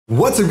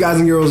What's up, guys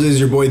and girls? It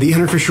is your boy, the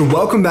Hunter Fisher.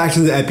 Welcome back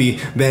to the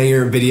Epi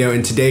Banger video.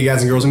 And today,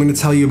 guys and girls, I'm going to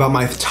tell you about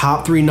my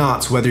top 3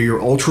 knots, whether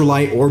you're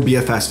ultralight or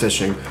BFS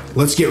fishing.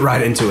 Let's get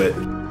right into it.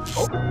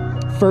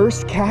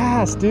 First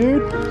cast,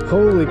 dude.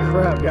 Holy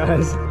crap,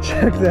 guys.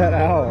 Check that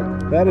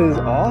out. That is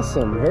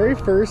awesome. Very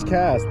first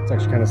cast. It's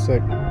actually kind of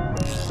sick.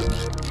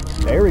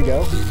 There we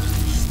go.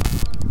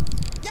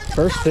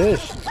 First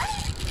fish.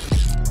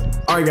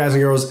 Alright, guys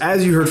and girls,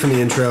 as you heard from the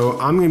intro,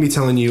 I'm going to be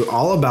telling you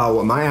all about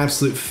what my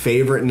absolute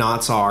favorite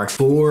knots are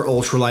for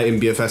ultralight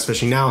and BFS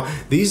fishing. Now,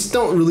 these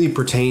don't really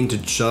pertain to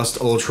just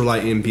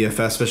ultralight and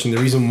BFS fishing. The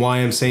reason why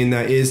I'm saying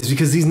that is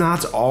because these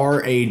knots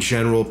are a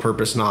general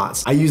purpose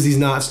knots. I use these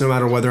knots no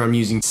matter whether I'm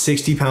using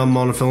 60-pound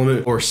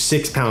monofilament or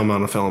 6-pound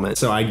monofilament.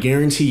 So I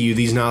guarantee you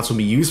these knots will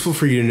be useful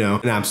for you to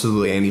know in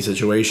absolutely any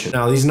situation.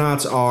 Now, these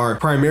knots are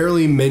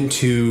primarily meant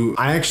to,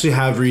 I actually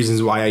have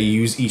reasons why I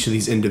use each of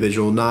these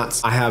individual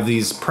knots. I have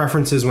these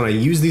preferences when I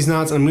use these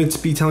knots. I'm going to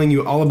be telling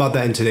you all about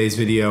that in today's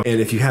video.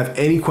 And if you have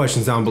any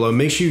questions down below,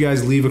 make sure you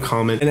guys leave a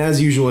comment. And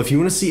as usual, if you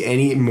want to see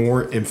any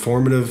more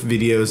informative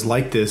videos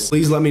like this,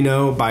 please let me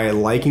know by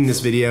liking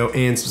this video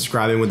and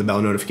subscribing with the bell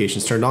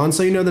notifications turned on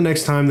so you know the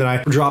next time that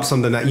I drop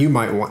something that you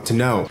might want to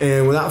know.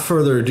 And without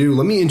further ado,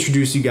 let me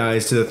introduce you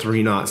guys to the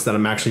 3 knots that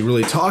I'm actually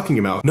really talking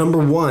about. Number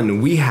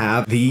 1, we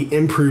have the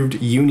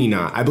improved Uni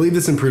Knot. I believe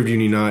this improved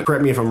Uni Knot,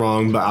 correct me if I'm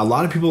wrong, but a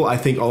lot of people I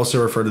think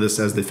also refer to this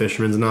as the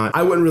fisherman's knot.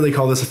 I wouldn't really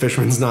call this a fisherman's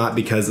knot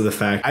because of the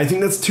fact I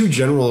think that's too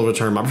general of a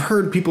term. I've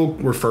heard people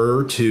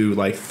refer to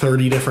like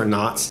 30 different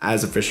knots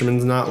as a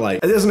fisherman's knot.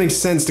 Like, it doesn't make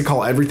sense to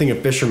call everything a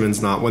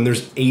fisherman's knot when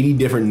there's 80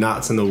 different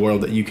knots in the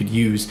world that you could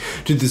use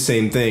to do the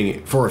same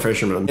thing for a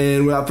fisherman.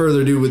 And without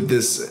further ado, with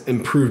this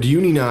improved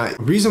Uni Knot,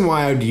 the reason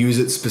why I would use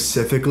it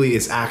specifically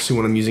is actually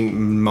when I'm using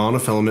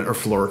monofilament or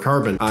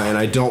fluorocarbon and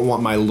I don't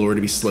want my lure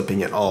to be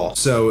slipping at all.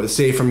 So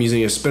say if I'm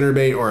using a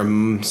spinnerbait or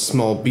a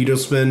small beetle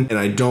spin and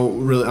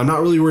I'm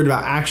not really worried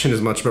about action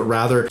as much, but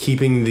rather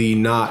keeping the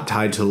knot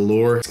tied to the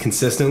lure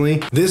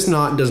consistently. This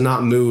knot does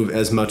not move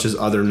as much as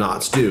other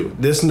knots do.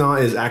 This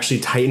knot is actually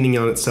tightening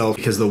on itself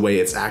because of the way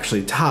it's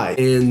actually tied.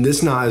 And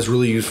this knot is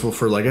really useful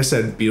for, like I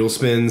said, beetle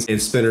spins and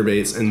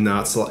spinnerbaits and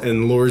knots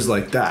and lures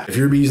like that. If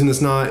you're using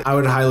this knot, I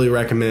would highly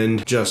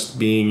recommend just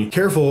being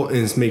careful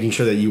and making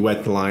sure that you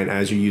wet the line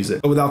as you use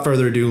it. But without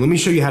further ado, let me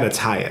show you how to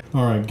tie it.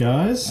 All right,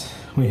 guys,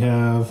 we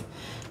have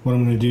what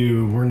I'm going to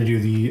do. We're going to do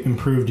the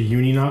improved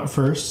Uni Knot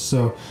first.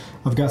 So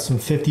I've got some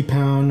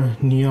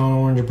 50-pound neon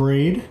orange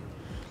braid.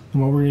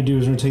 And what we're going to do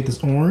is we're going to take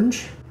this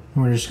orange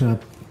and we're just going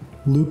to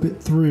loop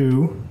it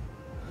through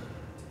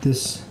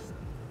this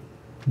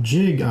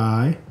jig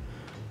eye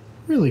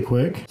really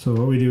quick. So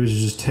what we do is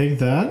just take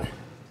that,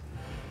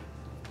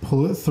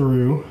 pull it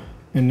through,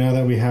 and now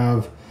that we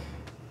have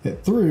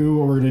it through,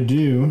 what we're going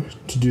to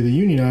do the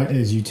Uni Knot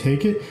is you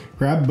take it,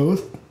 grab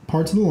both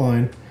parts of the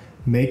line,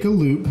 make a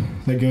loop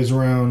that goes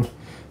around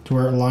to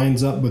where it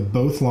lines up with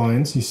both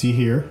lines you see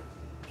here.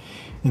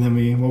 And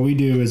then what we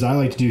do is I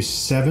like to do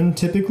 7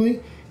 typically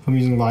if I'm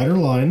using lighter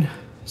line.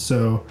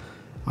 So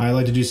I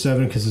like to do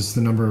 7 because it's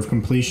the number of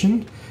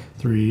completion.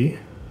 3,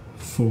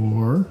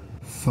 4,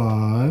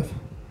 5,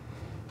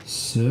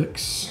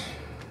 6,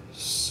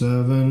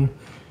 7.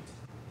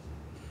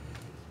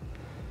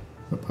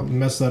 I'll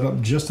mess that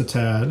up just a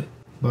tad,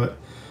 but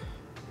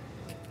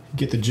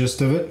get the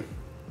gist of it.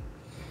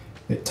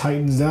 It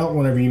tightens out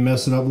whenever you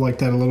mess it up like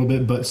that a little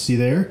bit, but see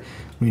there?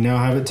 We now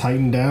have it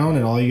tightened down,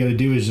 and all you gotta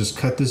do is just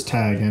cut this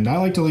tag end. I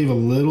like to leave a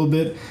little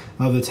bit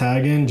of the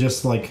tag end,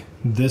 just like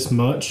this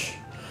much,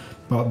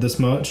 about this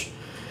much.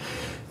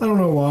 I don't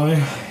know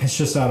why, it's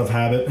just out of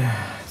habit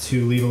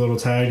to leave a little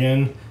tag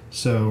in,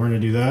 so we're gonna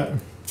do that.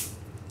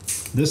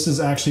 This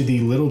is actually the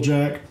Little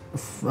Jack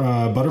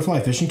butterfly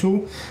fishing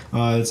tool.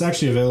 It's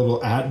actually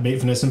available at Bait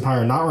Finesse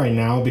Empire, not right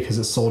now because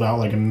it's sold out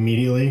like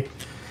immediately.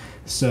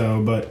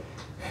 So, but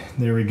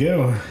there we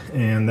go,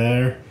 and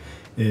there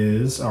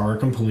is our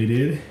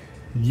completed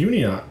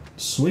Uni Knot.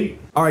 Sweet.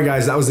 Alright,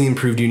 guys, that was the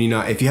improved Uni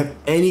Knot. If you have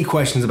any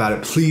questions about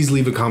it, please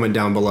leave a comment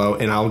down below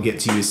and I'll get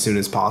to you as soon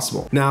as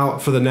possible. Now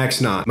for the next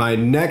knot. My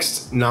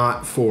next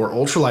knot for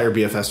ultralight or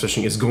BFS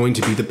fishing is going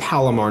to be the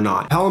Palomar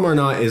Knot. Palomar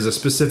Knot is a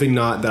specific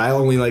knot that I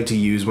only like to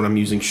use when I'm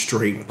using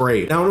straight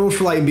braid. Now in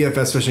ultralight and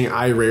BFS fishing,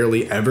 I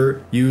rarely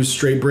ever use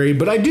straight braid,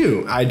 but I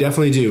do. I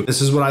definitely do.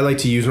 This is what I like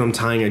to use when I'm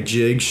tying a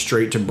jig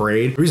straight to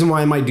braid. The reason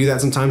why I might do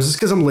that sometimes is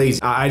because I'm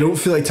lazy. I don't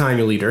feel like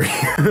tying a leader.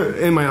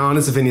 In my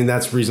honest opinion,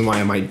 that's the reason why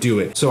I might do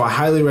it. So I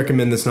highly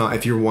recommend this knot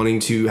if you're wanting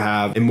to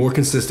have a more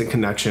consistent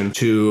connection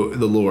to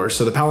the lure.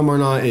 So the Palomar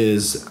Knot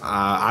is,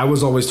 I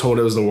was always told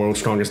it was the world's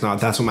strongest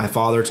knot. That's what my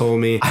father told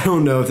me. I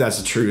don't know if that's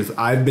the truth.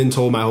 I've been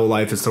told my whole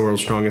life it's the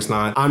world's strongest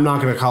knot. I'm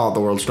not going to call it the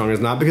world's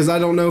strongest knot because I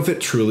don't know if it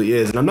truly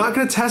is. And I'm not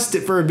going to test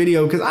it for a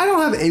video because I don't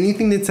have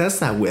anything to test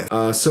that with.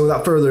 So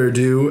without further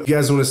ado, you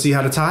guys want to see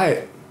how to tie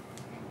it?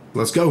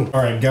 Let's go.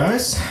 All right,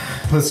 guys.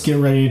 let's get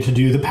ready to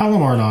do the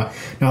Palomar knot.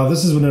 Now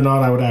this is a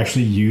knot I would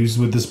actually use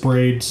with this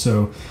braid,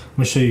 so I'm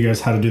gonna show you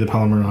guys how to do the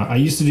Palomar knot. I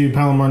used to do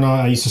Palomar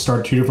knot, I used to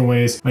start 2 different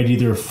ways. I'd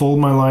either fold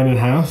my line in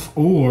half,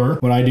 or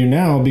what I do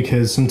now,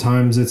 because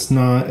sometimes it's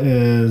not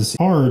as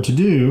hard to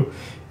do,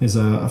 is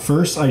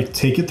first I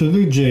take it through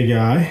the jig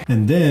eye,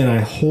 and then I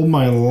hold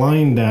my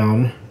line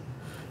down.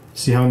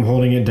 See how I'm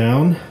holding it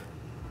down?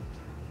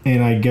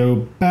 And I go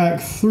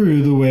back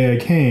through the way I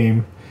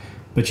came,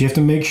 but you have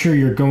to make sure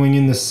you're going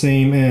in the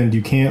same end.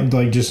 You can't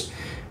like just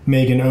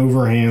make an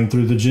overhand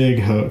through the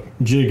jig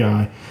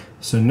eye.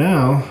 So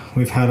now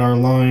we've had our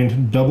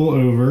line double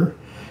over,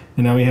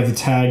 and now we have the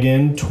tag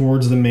end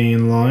towards the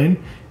main line.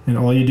 And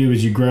all you do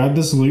is you grab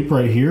this loop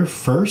right here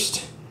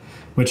first,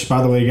 which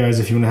by the way guys,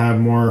 if you want to have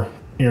more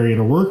area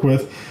to work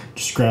with,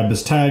 just grab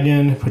this tag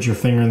end, put your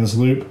finger in this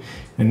loop,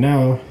 and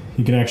now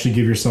you can actually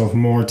give yourself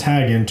more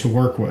tag end to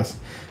work with,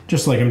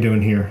 just like I'm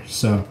doing here.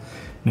 So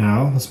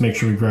now let's make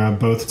sure we grab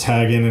both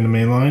tag end and the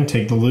main line,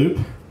 take the loop,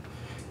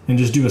 and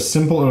just do a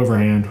simple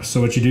overhand. So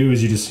what you do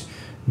is you just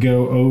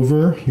go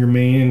over your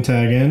main and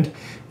tag end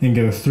and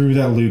go through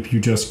that loop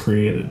you just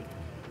created.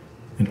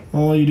 And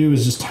all you do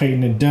is just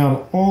tighten it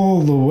down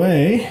all the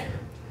way.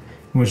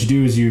 And what you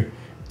do is you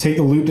take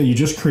the loop that you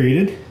just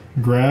created,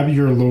 grab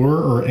your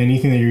lure or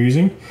anything that you're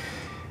using,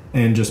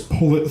 and just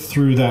pull it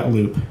through that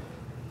loop.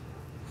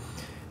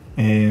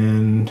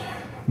 And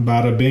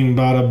bada bing,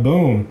 bada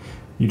boom.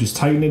 You just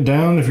tighten it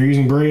down. If you're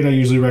using braid, I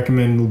usually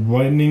recommend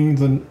moistening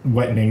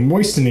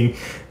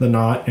the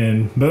knot,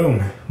 and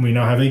boom, we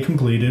now have a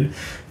completed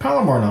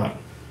Palomar knot.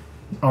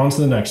 On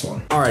to the next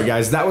one. All right,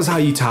 guys, that was how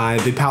you tie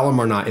the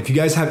Palomar knot. If you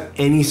guys have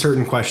any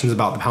certain questions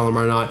about the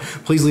Palomar knot,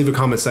 please leave a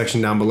comment section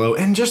down below.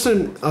 And just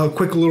a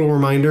quick little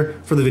reminder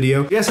for the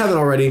video. If you guys haven't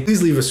already,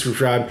 please leave a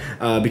subscribe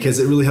because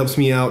it really helps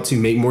me out to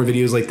make more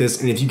videos like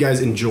this. And if you guys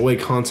enjoy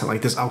content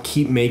like this, I'll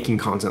keep making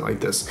content like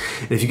this.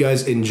 And if you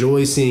guys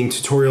enjoy seeing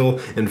tutorial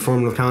and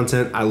informative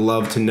content, I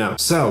love to know.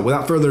 So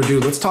without further ado,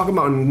 let's talk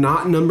about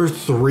knot number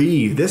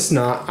 3. This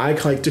knot I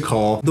like to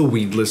call the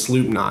weedless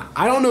loop knot.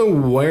 I don't know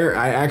where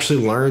I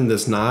actually learned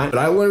this knot, but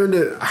I learned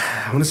it,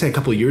 I want to say a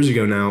couple of years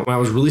ago now, when I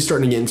was really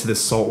starting to get into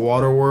this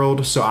saltwater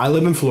world. So I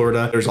live in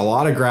Florida. There's a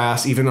lot of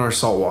grass, even in our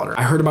saltwater.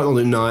 I heard about the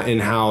loop knot and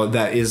how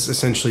that is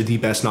essentially the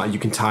best knot you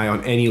can tie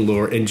on any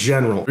lure in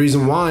general. The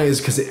reason why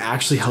is because it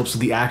actually helps with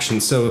the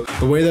action. So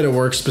the way that it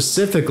works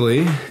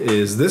specifically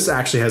is this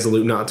actually has a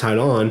loop knot tied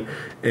on,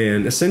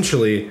 and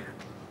essentially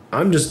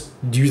I'm just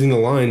using the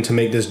line to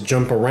make this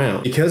jump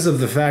around. Because of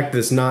the fact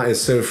this knot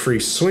is so free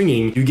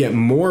swinging, you get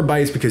more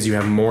bites because you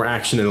have more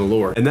action in the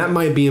lure. And that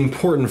might be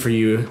important for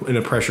you in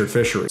a pressured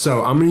fishery.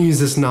 So I'm gonna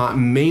use this knot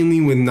mainly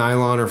with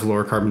nylon or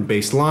fluorocarbon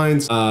based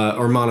lines,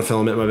 or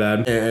monofilament, my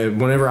bad,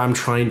 whenever I'm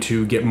trying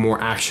to get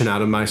more action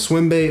out of my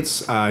swim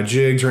baits,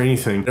 jigs, or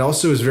anything. It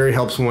also is very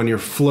helpful when you're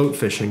float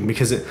fishing,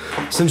 because it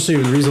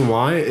essentially, the reason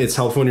why it's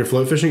helpful when you're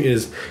float fishing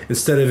is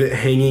instead of it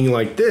hanging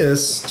like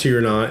this to your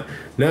knot,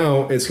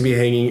 now it's gonna be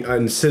hanging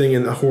and sitting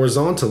in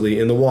horizontally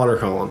in the water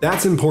column.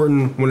 That's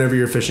important whenever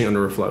you're fishing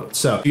under a float.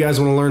 So if you guys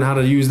wanna learn how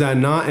to use that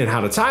knot and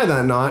how to tie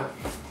that knot,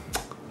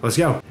 let's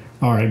go.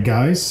 All right,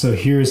 guys, so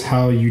here's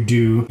how you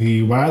do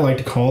what I like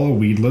to call a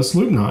weedless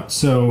loop knot.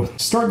 So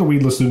start the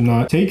weedless loop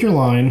knot, take your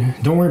line,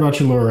 don't worry about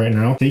your lure right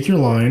now, take your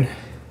line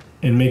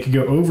and make it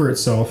go over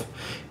itself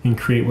and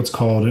create what's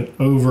called an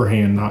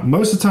overhand knot.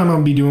 Most of the time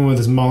I'll be doing with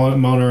this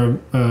mono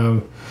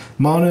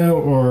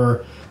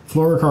or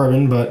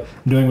fluorocarbon, but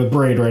I'm doing with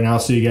braid right now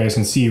so you guys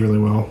can see really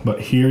well. But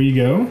here you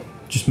go,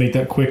 just make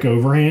that quick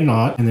overhand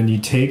knot, and then you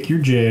take your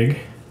jig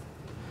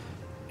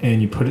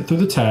and you put it through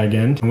the tag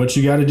end. And what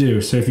you got to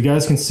do, so if you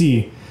guys can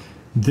see,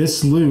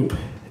 this loop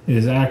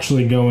is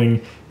actually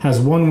has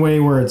one way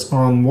where it's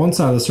on one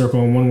side of the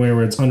circle and one way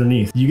where it's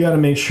underneath. You got to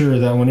make sure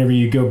that whenever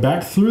you go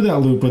back through that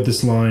loop with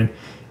this line,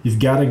 you've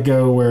got to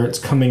go where it's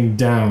coming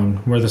down,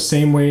 where the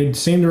same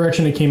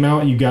direction it came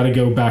out, you got to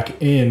go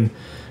back in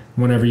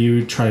whenever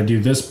you try to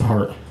do this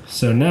part.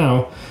 So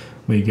now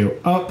we go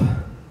up,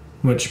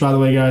 which by the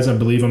way guys, I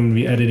believe I'm gonna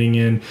be editing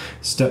in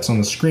steps on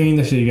the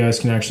screen so you guys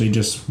can actually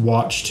just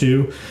watch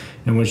too.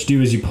 And what you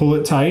do is you pull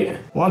it tight.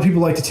 A lot of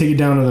people like to take it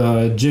down to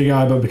the jig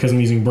eye, but because I'm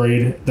using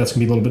braid, that's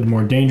gonna be a little bit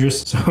more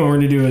dangerous. So what we're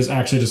gonna do is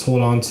actually just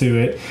hold on to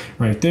it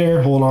right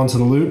there, hold on to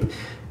the loop,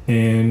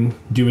 and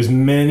do as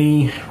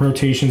many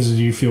rotations as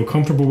you feel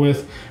comfortable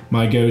with.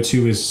 My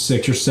go-to is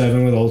 6 or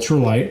 7 with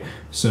Ultralight.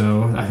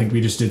 So I think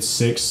we just did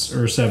 6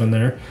 or 7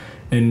 there.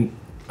 And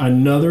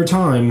another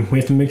time, we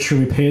have to make sure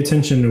we pay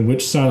attention to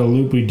which side of the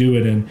loop we do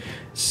it in.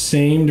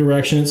 Same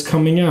direction it's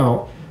coming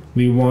out,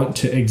 we want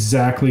to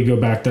exactly go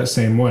back that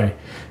same way.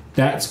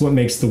 That's what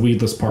makes the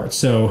weedless part.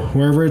 So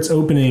wherever it's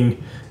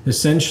opening,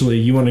 essentially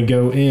you want to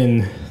go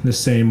in the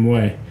same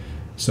way.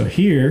 So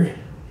here,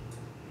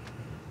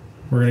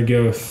 we're gonna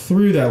go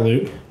through that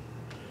loop.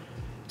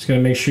 Just gotta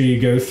make sure you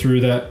go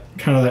through that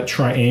kind of that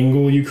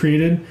triangle you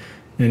created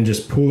and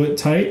just pull it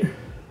tight.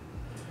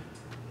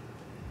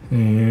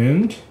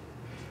 And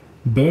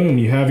boom,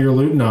 you have your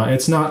loop knot.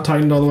 It's not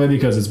tightened all the way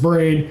because it's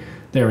braid.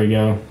 There we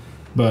go.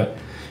 But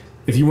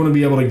if you want to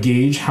be able to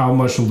gauge how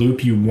much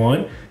loop you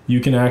want, you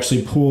can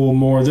actually pull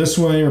more this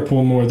way or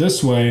pull more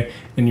this way,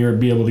 and you'll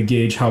be able to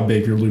gauge how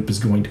big your loop is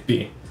going to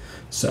be.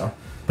 So,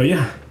 but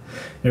yeah,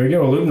 there we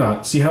go, a loop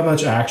knot. See how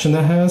much action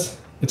that has?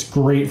 It's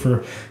great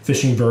for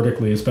fishing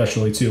vertically,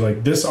 especially too.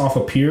 Like this off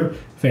a pier,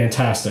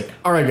 fantastic.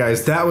 All right,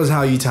 guys, that was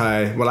how you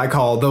tie what I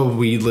call the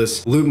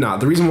weedless loop knot.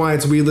 The reason why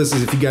it's weedless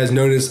is, if you guys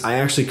notice, I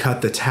actually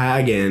cut the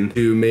tag in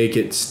to make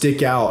it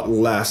stick out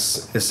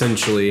less,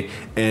 essentially,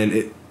 and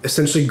it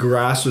essentially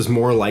grass was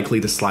more likely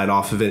to slide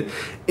off of it.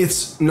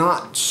 It's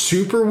not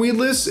super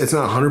weedless. It's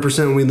not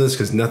 100% weedless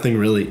because nothing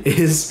really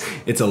is.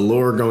 It's a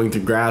lure going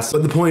through grass.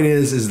 But the point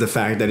is the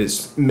fact that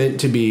it's meant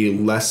to be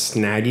less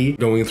snaggy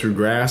going through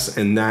grass,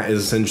 and that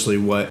is essentially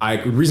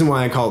the reason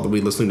why I call it the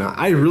weedless loop knot.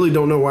 I really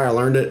don't know why I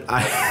learned it.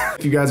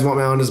 If you guys want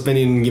my honest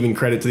opinion and giving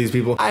credit to these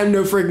people, I have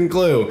no freaking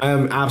clue. I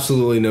have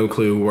absolutely no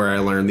clue where I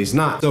learned these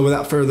knots. So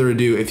without further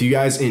ado, if you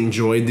guys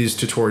enjoyed this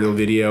tutorial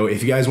video,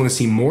 if you guys want to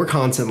see more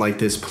content like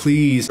this,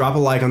 please drop a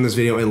like on this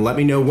video and let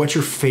me know what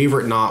your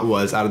favorite knot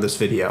was out of this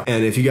video.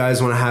 And if you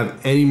guys want to have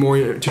any more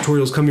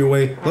tutorials come your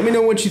way, let me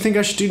know what you think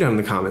I should do down in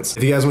the comments.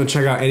 If you guys want to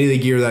check out any of the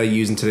gear that I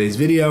use in today's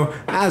video,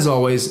 as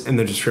always, in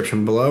the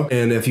description below.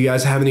 And if you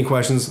guys have any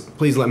questions,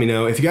 please let me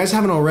know. If you guys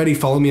haven't already,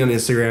 follow me on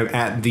Instagram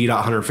at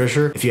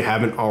the.hunterfisher if you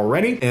haven't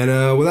already.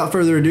 And without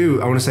further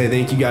ado, I want to say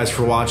thank you guys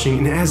for watching.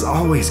 And as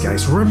always,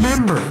 guys,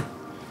 remember,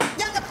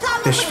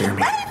 fish fear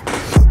me.